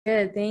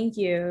Good, thank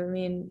you. I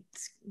mean,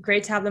 it's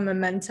great to have the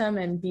momentum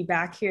and be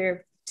back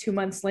here 2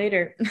 months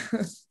later.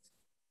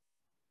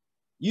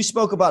 You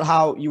spoke about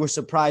how you were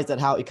surprised at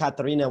how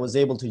Ekaterina was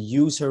able to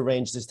use her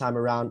range this time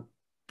around.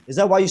 Is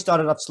that why you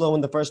started off slow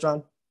in the first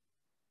round?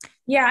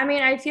 Yeah, I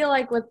mean, I feel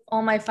like with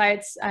all my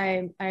fights,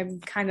 I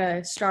kind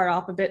of start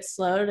off a bit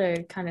slow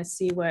to kind of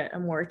see what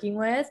I'm working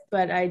with,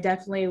 but I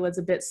definitely was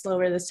a bit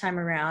slower this time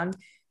around,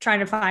 trying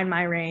to find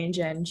my range,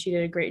 and she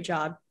did a great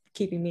job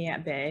keeping me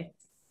at bay.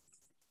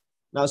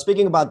 Now,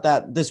 speaking about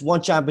that, this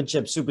one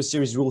championship Super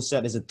Series rule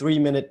set is a 3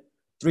 minute,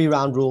 3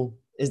 round rule.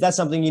 Is that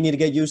something you need to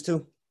get used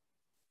to?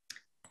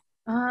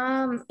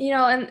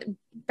 And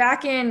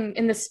back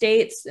in the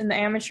States in my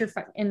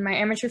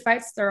amateur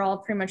fights, they're all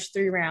pretty much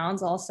 3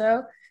 rounds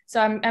also. So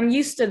I'm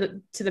used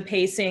to the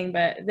pacing,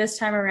 but this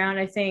time around,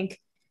 I think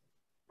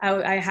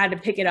I had to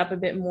pick it up a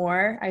bit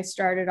more. I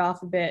started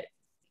off a bit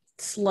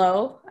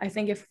slow. I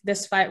think if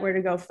this fight were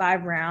to go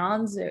 5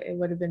 rounds, it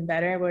would have been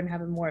better. I wouldn't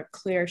have a more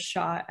clear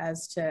shot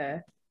as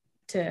to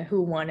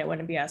who won. It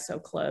wouldn't be as so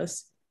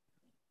close.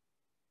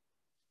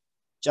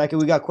 Jackie,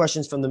 we got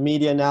questions from the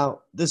media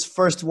now. This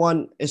first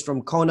one is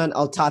from Conan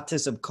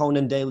Altatis of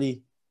Conan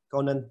Daily.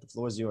 Conan, the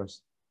floor is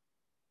yours.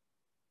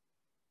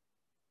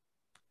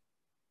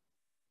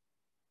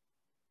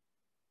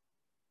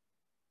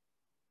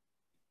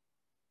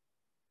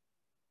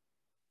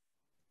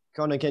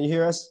 Conan, can you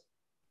hear us?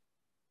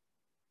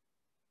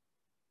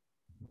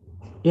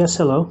 Yes,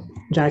 hello,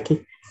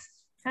 Jackie.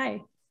 Hi.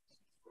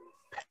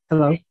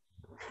 Hello.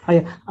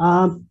 Hi.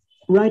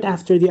 Right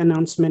after the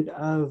announcement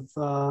of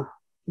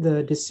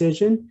the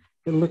decision,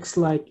 it looks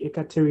like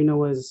Ekaterina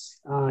was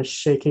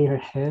shaking her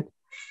head.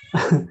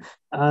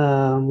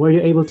 Were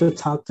you able to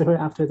talk to her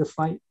after the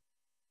fight?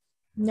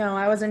 No,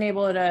 I wasn't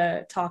able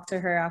to talk to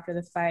her after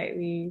the fight.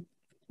 We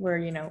were,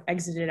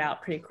 exited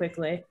out pretty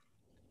quickly.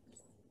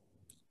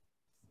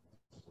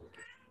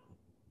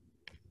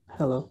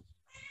 Hello.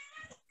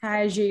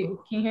 Hi, can you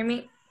hear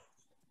me?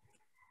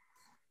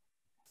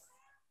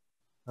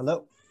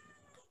 Hello?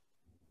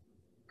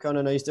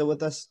 Conan, are you still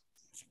with us?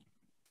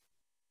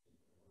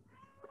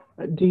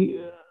 Do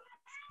you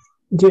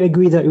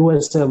agree that it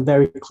was a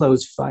very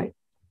close fight?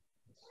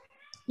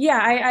 Yeah,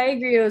 I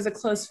agree it was a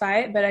close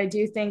fight, but I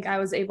do think I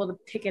was able to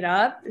pick it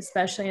up,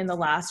 especially in the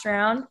last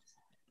round,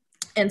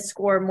 and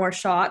score more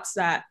shots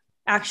that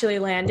actually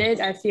landed.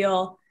 I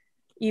feel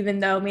even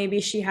though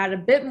maybe she had a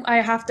bit, I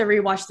have to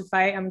rewatch the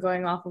fight. I'm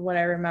going off of what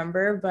I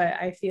remember, but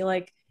I feel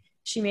like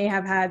she may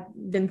have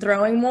been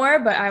throwing more,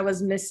 but I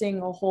was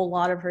missing a whole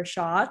lot of her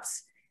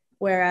shots,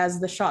 whereas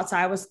the shots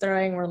I was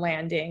throwing were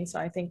landing. So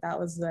I think that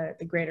was the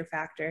greater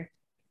factor.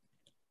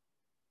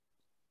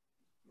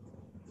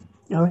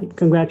 All right.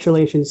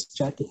 Congratulations,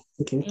 Jackie.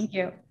 Thank you. Thank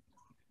you.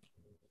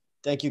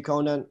 Thank you,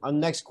 Conan. Our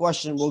next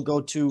question will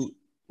go to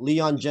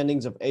Leon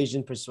Jennings of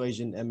Asian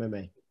Persuasion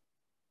MMA.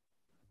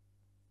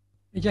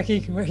 Hey,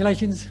 Jackie,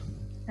 congratulations.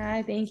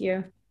 Hi, thank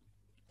you.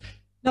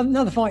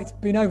 Another fight's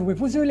been over with.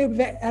 Was there a little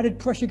bit of added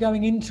pressure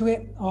going into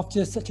it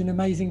after such an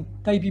amazing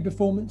debut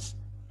performance?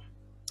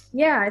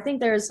 Yeah, I think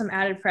there was some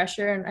added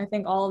pressure, and I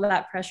think all of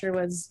that pressure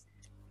was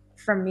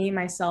from me,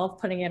 myself,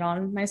 putting it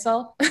on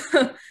myself.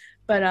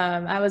 But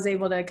I was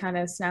able to kind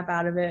of snap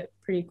out of it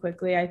pretty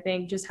quickly. I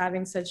think just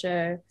having such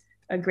a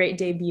great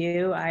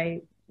debut,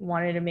 I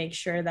wanted to make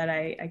sure that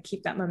I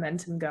keep that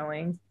momentum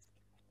going.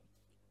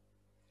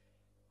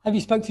 Have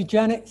you spoke to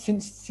Janet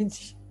since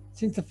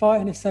the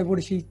fight, and if so, what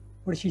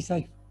did she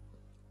say?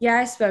 Yeah,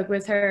 I spoke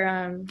with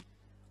her.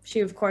 She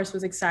of course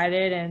was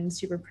excited and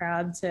super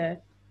proud to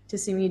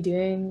see me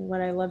doing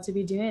what I love to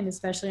be doing,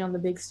 especially on the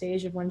big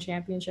stage of one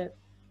championship.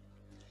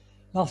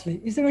 Lastly,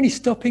 is there any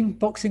stopping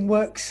Boxing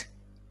Works?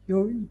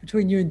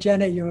 Between you and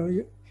Janet,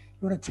 you're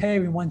on a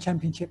tear in one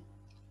championship.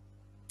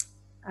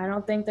 I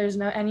don't think there's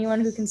anyone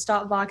who can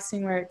stop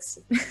Boxing Works.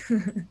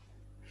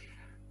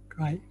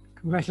 Great,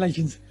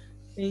 congratulations.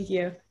 Thank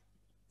you.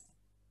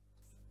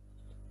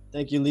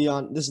 Thank you,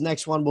 Leon. This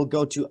next one will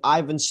go to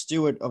Ivan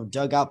Stewart of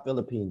Dugout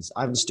Philippines.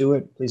 Ivan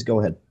Stewart, please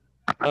go ahead.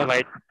 All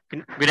right.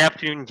 Good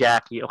afternoon,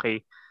 Jackie.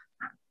 Okay.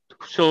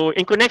 So,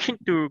 in connection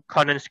to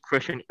Conan's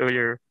question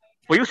earlier,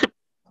 were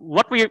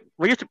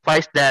you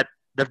surprised that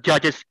the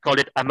judges called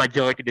it a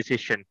majority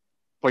decision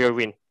for your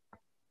win,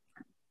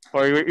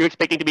 or you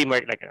expecting to be more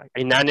like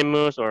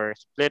unanimous or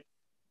split?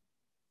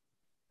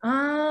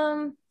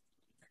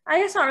 I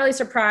guess not really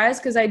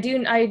surprised because I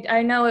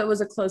know it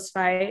was a close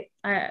fight.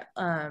 I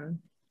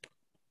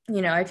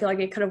feel like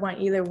it could have went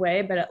either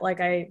way, but like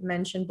I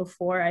mentioned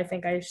before, I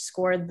think I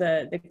scored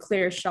the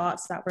clear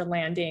shots that were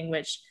landing,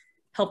 which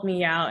helped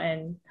me out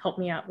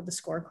with the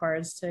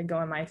scorecards to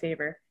go in my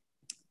favor.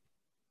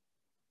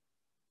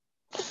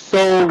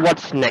 So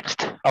what's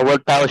next? A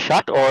world title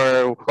shot,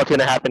 or what's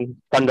gonna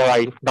happen down the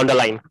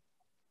line?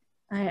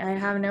 I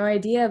have no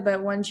idea,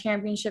 but one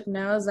championship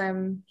knows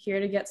I'm here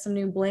to get some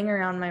new bling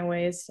around my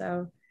waist.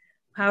 So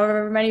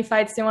however many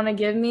fights they want to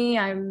give me,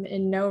 I'm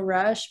in no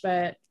rush,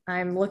 but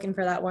I'm looking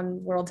for that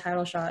one world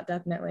title shot,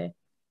 definitely.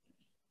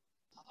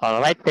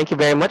 All right. Thank you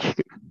very much.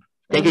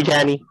 Thank you,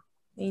 Janny.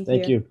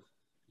 Thank you.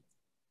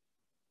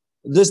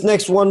 This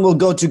next one will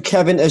go to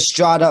Kevin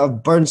Estrada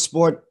of Burn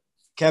Sport.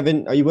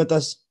 Kevin, are you with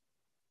us?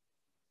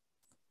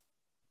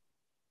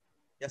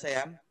 Yes, I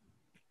am.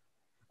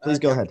 Please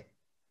go ahead.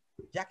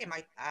 Jackie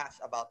might ask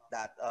about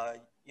that.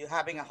 You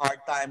having a hard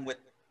time with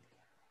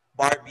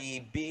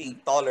Barbie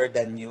being taller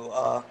than you.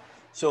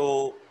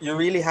 So you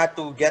really had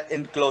to get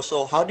in close.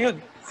 So how do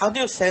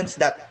you sense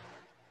that?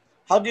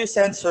 How do you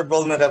sense her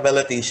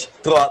vulnerabilities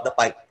throughout the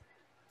fight?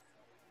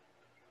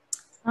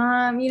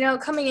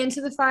 Coming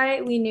into the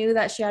fight, we knew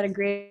that she had a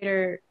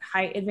greater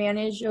height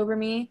advantage over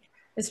me,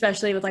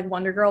 especially with like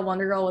Wonder Girl.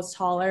 Wonder Girl was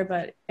taller,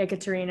 but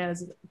Ekaterina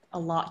is a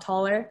lot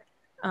taller.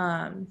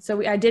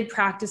 I did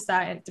practice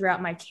that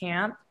throughout my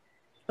camp,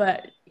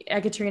 but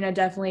Ekaterina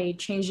definitely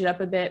changed it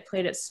up a bit,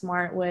 played it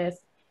smart with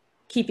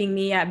keeping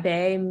me at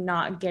bay,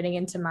 not getting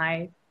into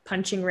my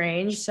punching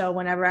range. So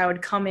whenever I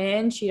would come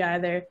in, she'd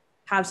either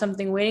have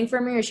something waiting for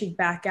me or she'd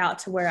back out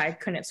to where I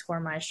couldn't score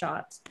my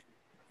shots.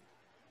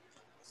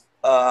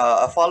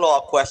 A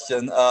follow-up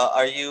question: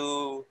 Are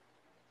you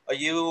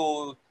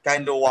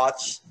kind of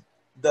watch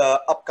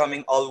the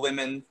upcoming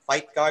all-women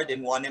fight card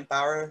in One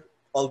Empower?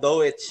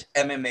 Although it's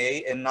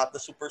MMA and not the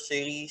Super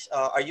Series,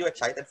 are you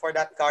excited for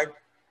that card?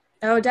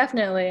 Oh,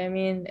 definitely. I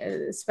mean,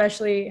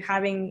 especially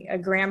having a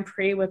Grand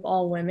Prix with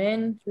all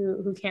women,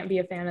 who can't be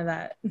a fan of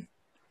that?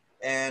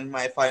 And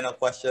my final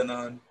question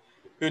on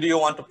who do you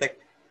want to pick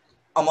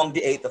among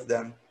the eight of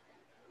them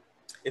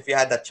if you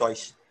had that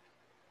choice?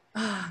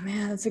 Oh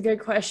man, that's a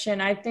good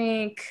question. I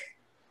think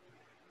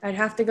I'd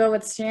have to go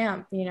with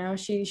Stamp.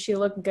 She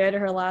looked good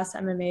her last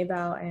MMA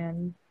bout,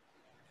 and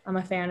I'm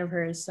a fan of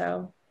hers,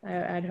 so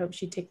I'd hope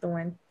she'd take the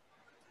win.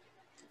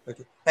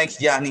 Okay. Thanks,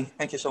 Gianni.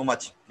 Thank you so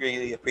much.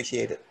 Really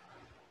appreciate it.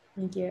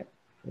 Thank you.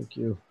 Thank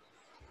you.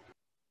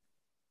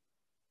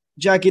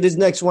 Jackie, this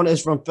next one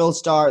is from Phil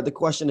Starr. The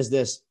question is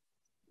this.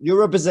 You're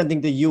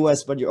representing the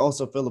U.S., but you're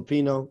also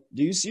Filipino.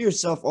 Do you see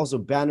yourself also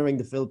bannering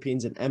the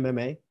Philippines in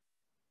MMA?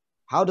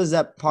 How does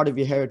that part of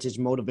your heritage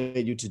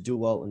motivate you to do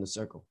well in the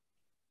circle?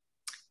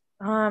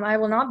 I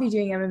will not be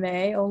doing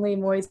MMA, only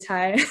Muay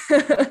Thai.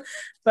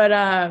 But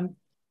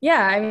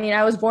yeah, I mean,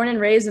 I was born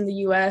and raised in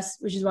the U.S.,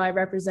 which is why I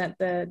represent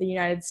the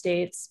United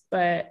States.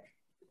 But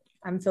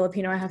I'm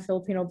Filipino. I have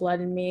Filipino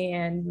blood in me,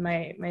 and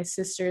my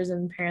sisters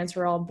and parents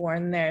were all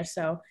born there.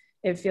 So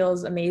it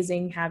feels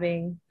amazing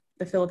having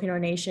the Filipino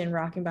nation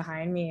rocking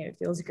behind me. It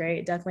feels great.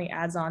 It definitely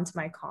adds on to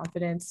my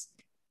confidence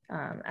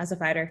as a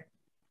fighter.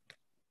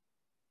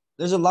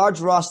 There's a large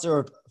roster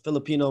of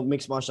Filipino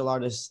mixed martial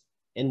artists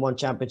in one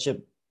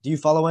championship. Do you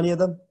follow any of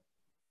them?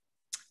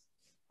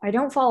 I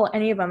don't follow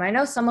any of them. I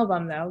know some of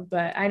them though,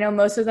 but I know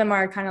most of them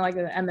are kind of like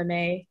the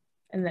MMA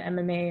and the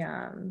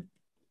MMA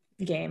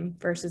game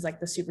versus like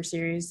the Super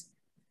Series.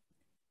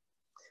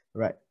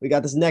 Right. We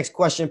got this next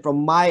question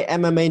from My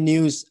MMA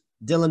News.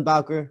 Dylan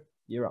Bowker,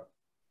 you're up.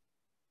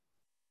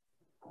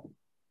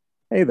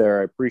 Hey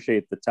there, I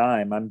appreciate the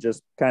time. I'm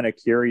just kind of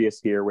curious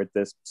here with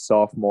this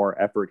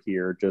sophomore effort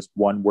here, just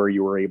one where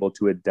you were able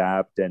to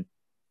adapt and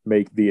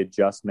make the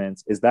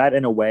adjustments. Is that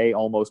in a way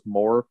almost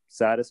more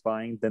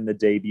satisfying than the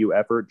debut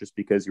effort just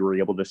because you were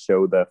able to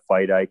show the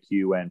fight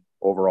IQ and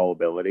overall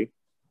ability?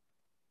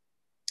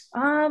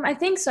 I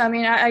think so. I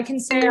mean, I can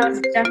say I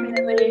was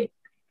definitely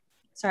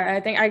sorry.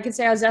 I think I could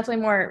say I was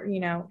definitely more,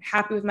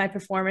 happy with my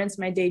performance,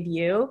 my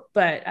debut,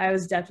 but I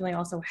was definitely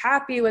also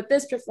happy with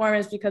this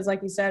performance because,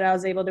 like you said, I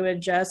was able to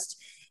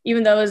adjust.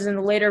 Even though it was in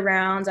the later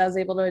rounds, I was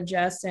able to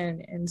adjust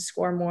and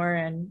score more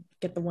and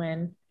get the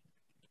win.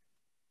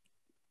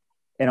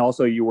 And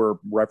also, you were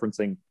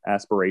referencing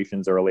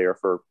aspirations earlier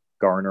for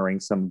garnering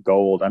some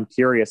gold. I'm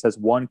curious, has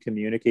one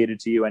communicated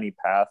to you any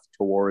path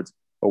towards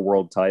a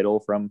world title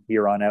from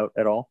here on out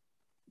at all?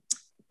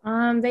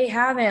 They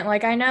haven't.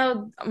 Like, I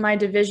know my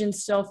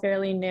division's still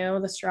fairly new,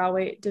 the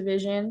strawweight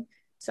division,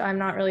 so I'm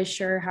not really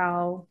sure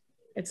how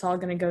it's all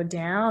going to go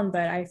down,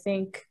 but I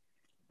think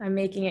I'm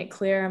making it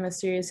clear I'm a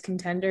serious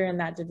contender in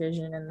that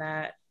division and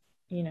that,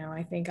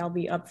 I think I'll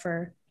be up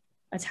for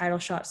a title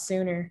shot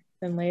sooner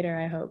than later,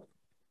 I hope.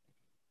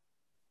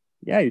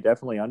 Yeah, you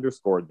definitely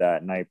underscored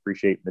that, and I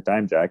appreciate the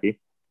time, Jackie.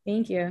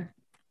 Thank you.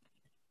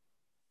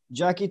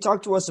 Jackie,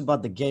 talk to us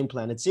about the game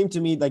plan. It seemed to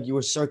me like you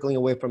were circling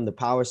away from the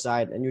power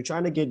side and you're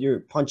trying to get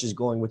your punches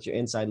going with your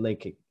inside leg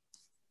kick.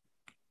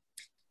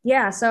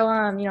 Yeah, so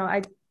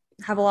I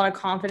have a lot of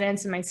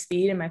confidence in my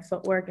speed and my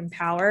footwork and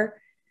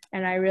power,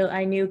 and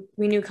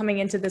we knew coming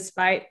into this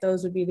fight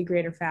those would be the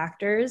greater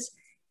factors.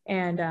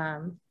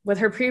 And with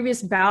her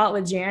previous bout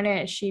with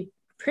Janet, she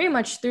pretty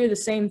much threw the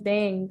same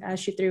thing as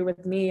she threw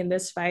with me in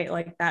this fight,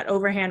 like that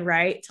overhand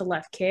right to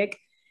left kick.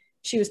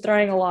 She was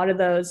throwing a lot of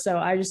those.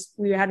 So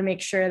we had to make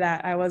sure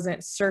that I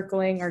wasn't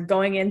circling or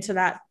going into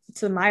that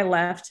to my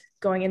left,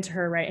 going into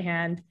her right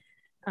hand.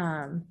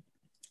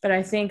 But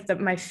I think that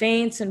my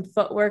feints and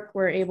footwork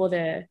were able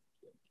to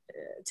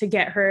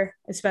get her,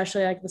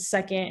 especially like the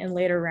second and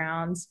later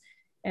rounds.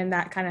 And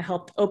that kind of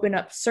helped open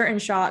up certain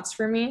shots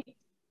for me.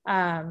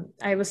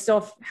 I was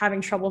still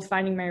having trouble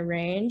finding my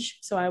range.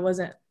 So I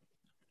wasn't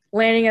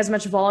landing as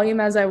much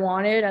volume as I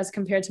wanted as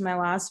compared to my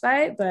last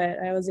fight, but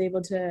I was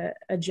able to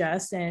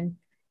adjust and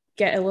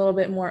get a little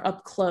bit more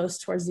up close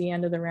towards the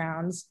end of the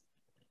rounds.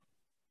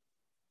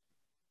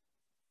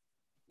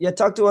 Yeah,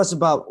 talk to us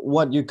about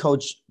what your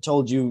coach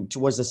told you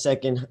towards the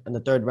second and the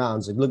third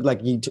rounds. It looked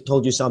like he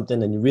told you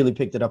something and you really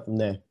picked it up from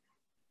there.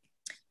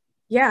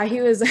 Yeah,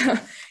 he was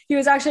he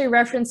was actually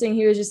referencing,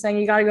 he was just saying,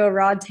 you got to go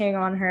Rod Tang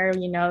on her,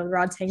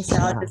 Rod Tang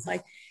style, just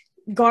like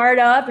guard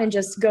up and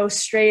just go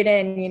straight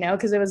in,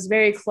 because it was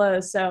very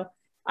close. So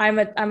I'm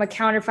a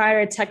counter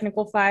fighter, a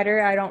technical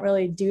fighter. I don't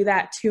really do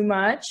that too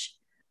much,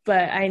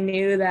 but I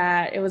knew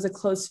that it was a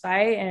close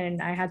fight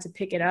and I had to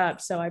pick it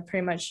up. So I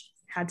pretty much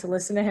had to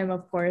listen to him,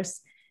 of course.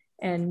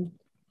 And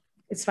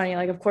it's funny,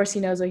 like, of course he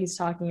knows what he's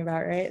talking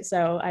about, right?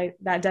 So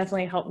that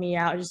definitely helped me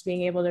out, just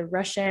being able to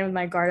rush in with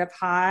my guard up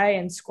high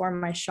and score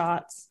my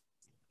shots.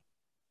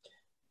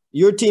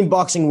 Your team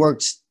boxing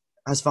works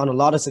has found a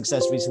lot of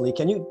success recently.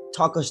 Can you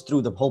talk us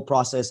through the whole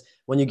process?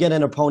 When you get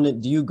an opponent,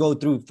 do you go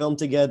through film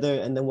together?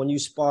 And then when you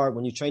spar,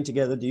 when you train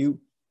together, do you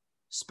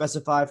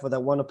specify for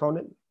that one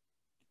opponent?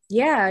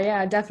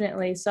 Yeah,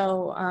 definitely.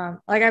 So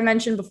like I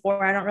mentioned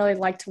before, I don't really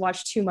like to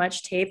watch too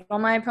much tape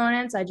on my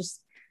opponents. I just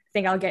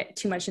think I'll get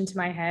too much into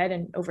my head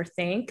and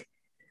overthink.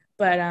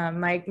 But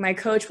my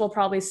coach will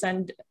probably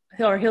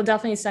he'll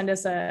definitely send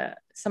us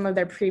some of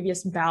their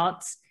previous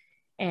bouts.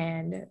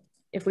 And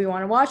if we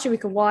want to watch it, we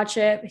could watch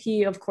it.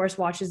 He, of course,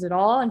 watches it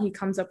all and he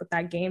comes up with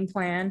that game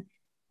plan.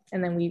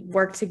 And then we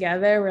work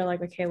together. We're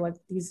like, okay, look,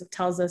 he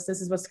tells us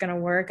this is what's going to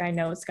work. I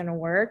know it's going to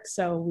work.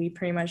 So we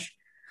pretty much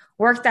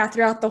work that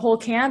throughout the whole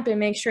camp and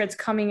make sure it's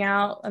coming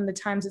out on the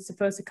times it's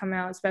supposed to come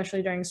out,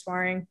 especially during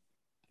sparring.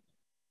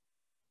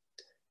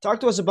 Talk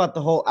to us about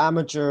the whole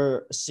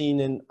amateur scene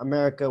in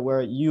America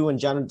where you and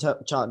Janet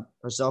Chad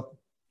herself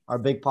are a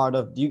big part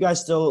of. Do you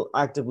guys still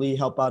actively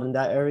help out in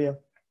that area?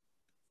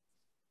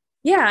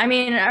 Yeah, I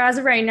mean, as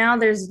of right now,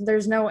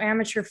 there's no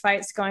amateur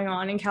fights going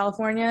on in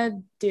California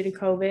due to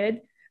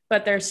COVID,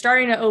 but they're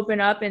starting to open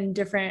up in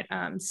different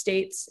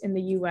states in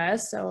the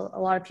U.S. So a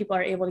lot of people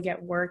are able to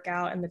get work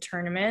out in the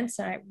tournaments.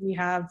 And we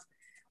have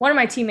one of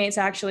my teammates,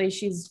 actually,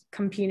 she's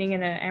competing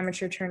in an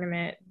amateur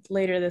tournament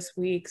later this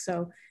week.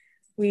 So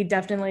we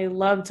definitely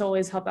love to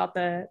always help out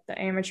the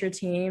amateur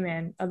team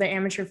and other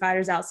amateur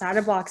fighters outside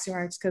of boxing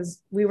arts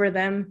because we were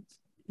them,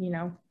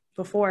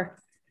 before.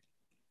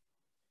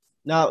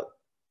 Now,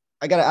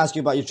 I got to ask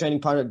you about your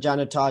training partner,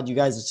 Janet Todd. You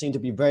guys seem to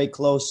be very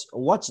close.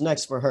 What's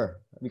next for her?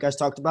 Have you guys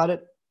talked about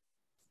it?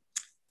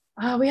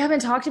 We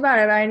haven't talked about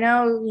it. I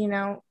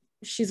know,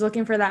 she's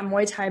looking for that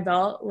Muay Thai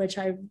belt, which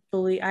I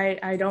believe,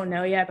 I don't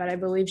know yet, but I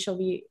believe she'll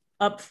be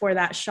up for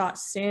that shot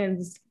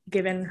soon,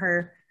 given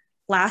her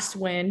last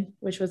win,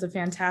 which was a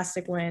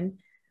fantastic win.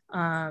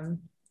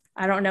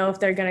 I don't know if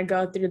they're going to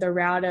go through the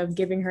route of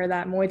giving her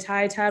that Muay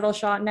Thai title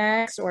shot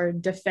next or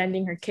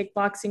defending her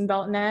kickboxing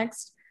belt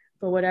next,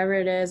 but whatever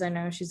it is, I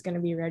know she's going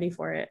to be ready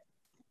for it.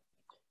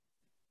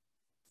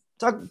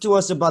 Talk to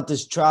us about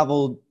this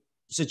travel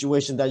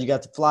situation that you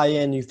got to fly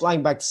in. You're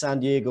flying back to San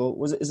Diego.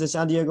 Is it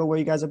San Diego where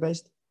you guys are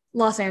based?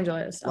 Los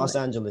Angeles. Los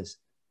Angeles.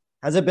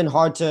 Has it been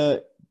hard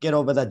to get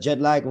over that jet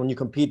lag when you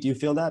compete? Do you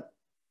feel that?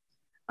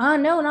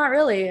 No, not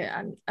really.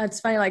 It's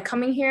funny, like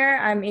coming here,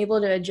 I'm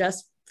able to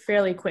adjust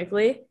fairly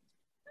quickly.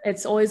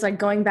 It's always like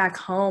going back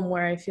home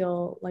where I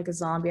feel like a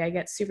zombie. I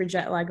get super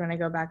jet lagged when I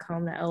go back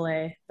home to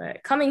LA.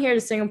 But coming here to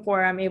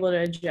Singapore, I'm able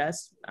to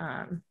adjust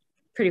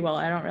pretty well.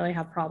 I don't really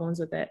have problems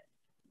with it.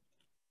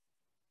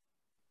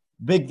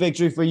 Big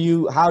victory for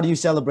you. How do you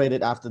celebrate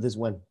it after this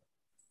win?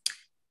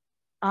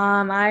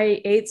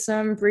 I ate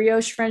some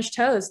brioche French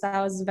toast.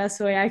 That was the best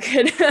way I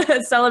could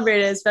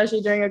celebrate it,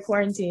 especially during a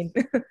quarantine.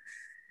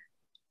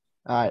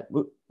 All right.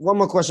 One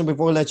more question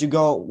before we let you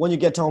go. When you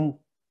get home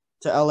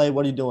to LA,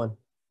 what are you doing?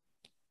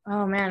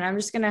 Oh, man, I'm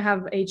just going to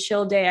have a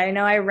chill day. I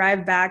know I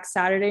arrived back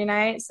Saturday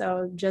night,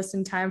 so just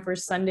in time for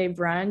Sunday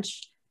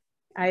brunch.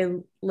 I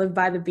live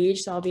by the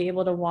beach, so I'll be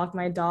able to walk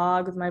my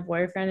dog with my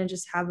boyfriend and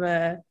just have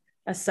a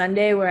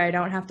Sunday where I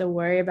don't have to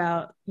worry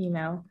about,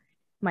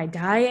 my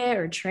diet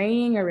or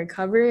training or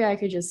recovery. I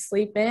could just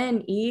sleep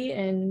in, eat,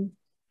 and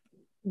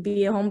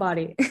be a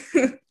homebody.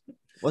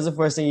 What's the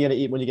first thing you're going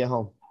to eat when you get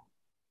home?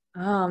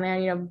 Oh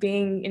man,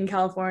 being in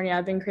California,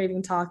 I've been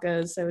craving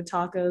tacos. So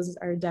tacos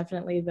are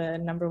definitely the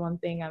number one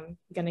thing I'm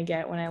going to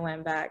get when I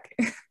land back.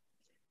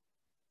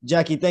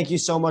 Jackie, thank you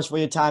so much for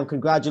your time.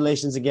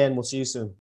 Congratulations again. We'll see you soon.